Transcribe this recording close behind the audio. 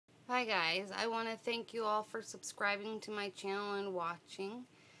Hi guys, I want to thank you all for subscribing to my channel and watching.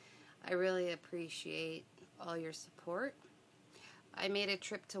 I really appreciate all your support. I made a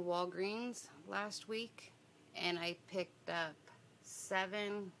trip to Walgreens last week and I picked up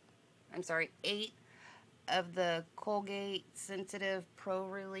 8 of the Colgate Sensitive Pro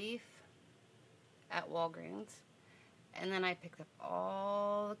Relief at Walgreens. And then I picked up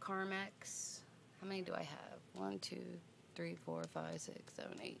all the Carmex. How many do I have? 1, 2, 3, 4, 5, 6,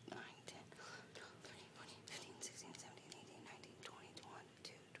 7, 8, 9, 10, 12, 13, 14, 15, 16, 17, 18, 19, 20, 21,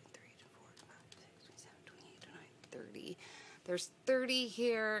 22, 23, 24, 25, 26, 27, 28, 29, 30. There's 30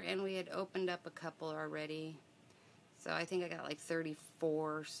 here, and we had opened up a couple already. So I think I got like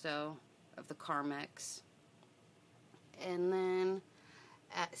 34 or so of the Carmex. And then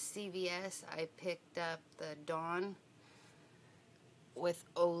at CVS, I picked up the Dawn with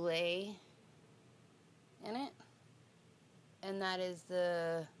Olay in it. And that is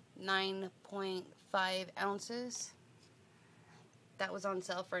the 9.5 ounces. That was on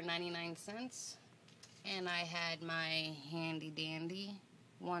sale for 99 cents. And I had my handy dandy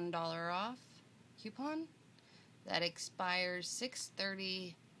 $1 off coupon that expires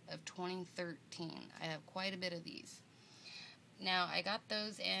 6/30 of 2013. I have quite a bit of these. Now I got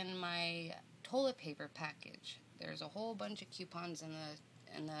those in my toilet paper package. There's a whole bunch of coupons in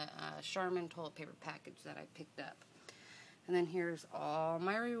the Charmin toilet paper package that I picked up. And then here's all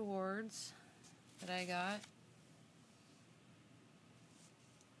my rewards that I got.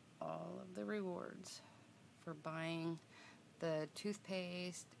 All of the rewards for buying the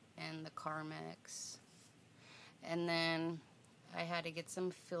toothpaste and the Carmex. And then I had to get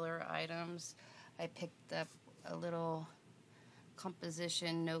some filler items. I picked up a little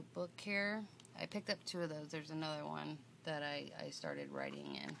composition notebook here. I picked up 2 of those. There's another one that I started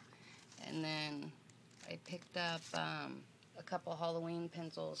writing in. And then I picked up a couple Halloween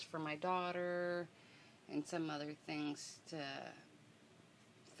pencils for my daughter and some other things to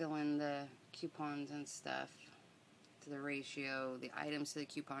fill in the coupons and stuff to the ratio, the items to the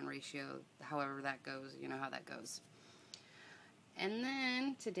coupon ratio, however that goes, you know how that goes. And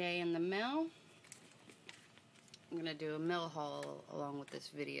then today in the mail, I'm going to do a mail haul along with this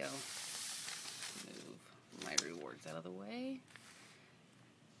video. Move my rewards out of the way.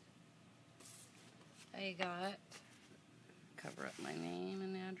 I got, cover up my name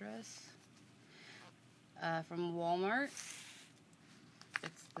and address, from Walmart.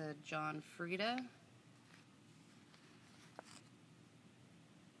 It's the John Frieda.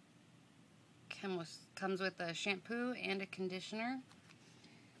 Comes with a shampoo and a conditioner.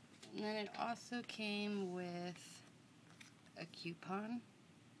 And then it also came with a coupon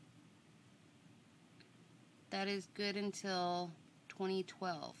that is good until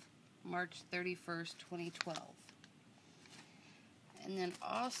 2012, March 31st, 2012. And then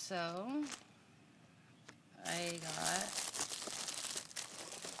also I got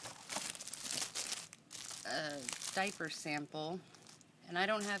a diaper sample, and I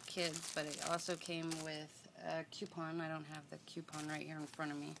don't have kids, but it also came with a coupon. I don't have the coupon right here in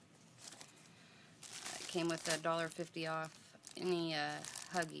front of me. It came with a $1.50 off any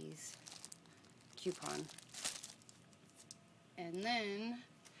Huggies coupon. And then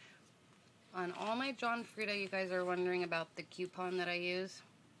on all my John Frieda, you guys are wondering about the coupon that I use.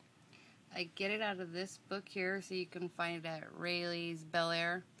 I get it out of this book here, so you can find it at Rayleigh's Bel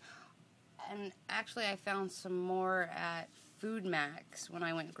Air. And actually I found some more at Food Max when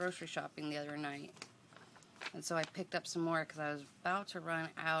I went grocery shopping the other night. And so I picked up some more because I was about to run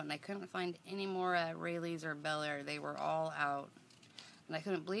out, and I couldn't find any more at Rayleigh's or Bel Air. They were all out. And I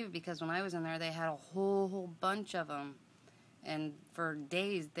couldn't believe it because when I was in there, they had a whole bunch of them. And for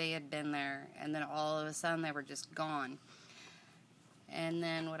days they had been there, and then all of a sudden they were just gone. And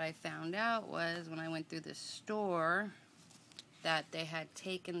then what I found out was when I went through the store that they had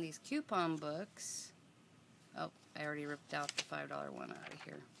taken these coupon books. Oh, I already ripped out the $5 one out of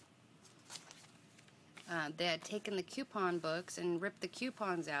here. They had taken the coupon books and ripped the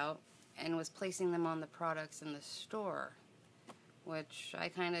coupons out and was placing them on the products in the store, which I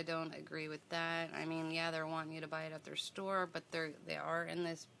kind of don't agree with that. I mean, yeah, they're wanting you to buy it at their store, but they are in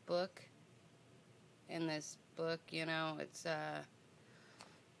this book. In this book, you know, it's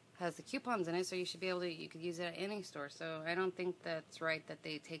has the coupons in it, so you should be able to, you could use it at any store. So I don't think that's right that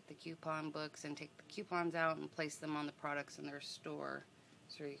they take the coupon books and take the coupons out and place them on the products in their store,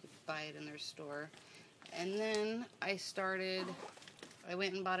 so you could buy it in their store. And then I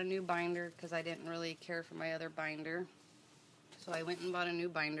went and bought a new binder because I didn't really care for my other binder. So I went and bought a new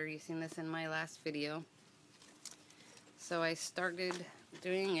binder. You've seen this in my last video. So I started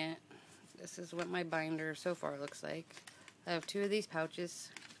doing it. This is what my binder so far looks like. I have 2 of these pouches.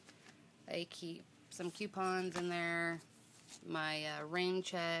 I keep some coupons in there, my rain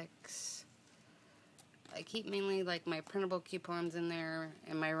checks. I keep mainly like my printable coupons in there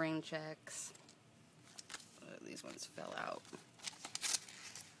and my rain checks. These ones fell out.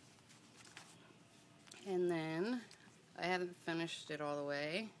 And then I haven't finished it all the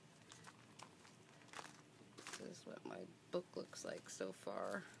way. This is what my book looks like so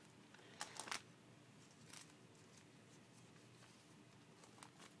far.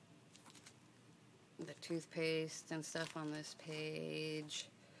 The toothpaste and stuff on this page.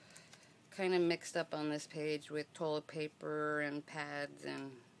 Kind of mixed up on this page with toilet paper and pads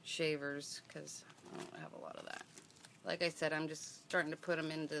and shavers because I don't have a lot of that. Like I said, I'm just starting to put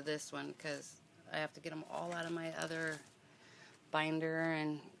them into this one because I have to get them all out of my other binder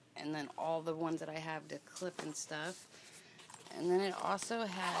and then all the ones that I have to clip and stuff. And then it also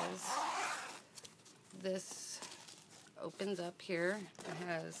has this, opens up here. It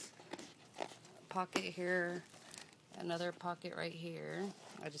has pocket here, another pocket right here.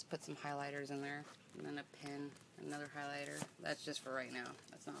 I just put some highlighters in there, and then a pen, another highlighter. That's just for right now.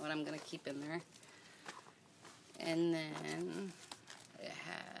 That's not what I'm going to keep in there. And then it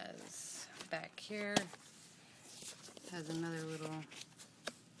has back here, it has another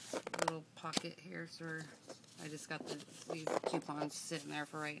little pocket here. So I just got these coupons sitting there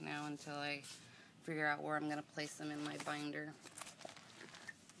for right now until I figure out where I'm going to place them in my binder.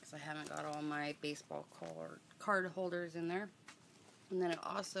 I haven't got all my baseball card holders in there. And then it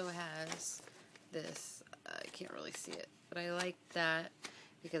also has this, I can't really see it, but I like that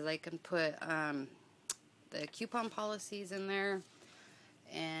because I can put the coupon policies in there,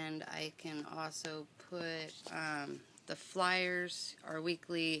 and I can also put the flyers, our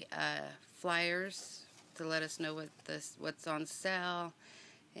weekly flyers, to let us know what's on sale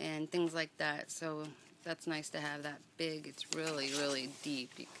and things like that. So that's nice to have that big. It's really, really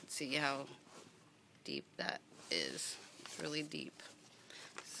deep. You can see how deep that is. It's really deep.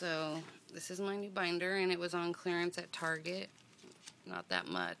 So this is my new binder, and it was on clearance at Target. Not that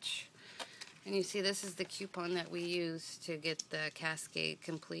much. And you see this is the coupon that we use to get the Cascade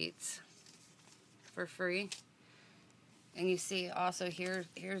Completes for free. And you see also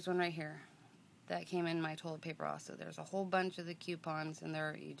here's one right here. That came in my toilet paper also. There's a whole bunch of the coupons in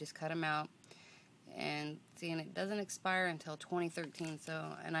there. You just cut them out. And see, and it doesn't expire until 2013, so,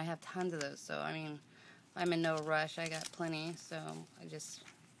 and I have tons of those, so I mean, I'm in no rush. I got plenty, so I just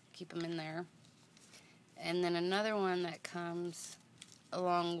keep them in there. And then another one that comes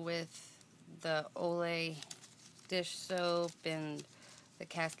along with the Olay dish soap and the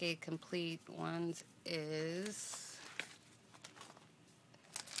Cascade Complete ones is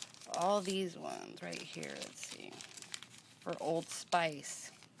all these ones right here. Let's see, for Old Spice.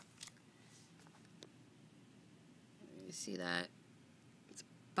 You see that? It's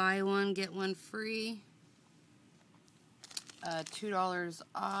buy one, get one free. $2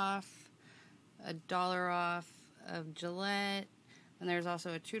 off. $1 off of Gillette. And there's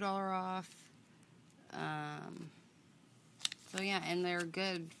also a $2 off. So yeah, and they're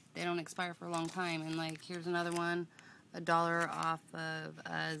good. They don't expire for a long time. And like, here's another one. $1 off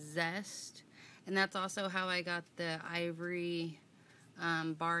of Zest. And that's also how I got the Ivory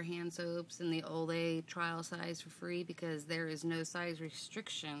bar hand soaps and the Olay trial size for free, because there is no size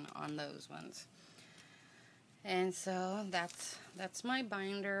restriction on those ones. And so that's my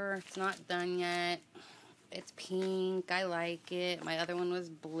binder. It's not done yet. It's pink. I like it. My other one was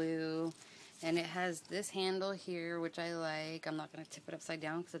blue, and it has this handle here, which I like. I'm not going to tip it upside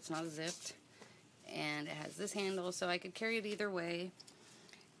down because it's not zipped. And it has this handle, so I could carry it either way.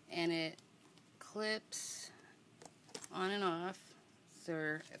 And it clips on and off. So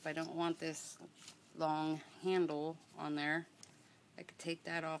if I don't want this long handle on there, I could take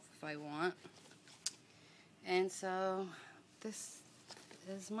that off if I want. And so this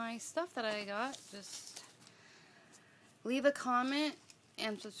is my stuff that I got. Just leave a comment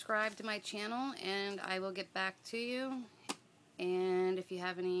and subscribe to my channel, and I will get back to you. And if you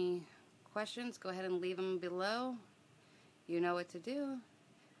have any questions, go ahead and leave them below. You know what to do.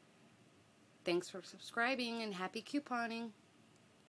 Thanks for subscribing, and happy couponing.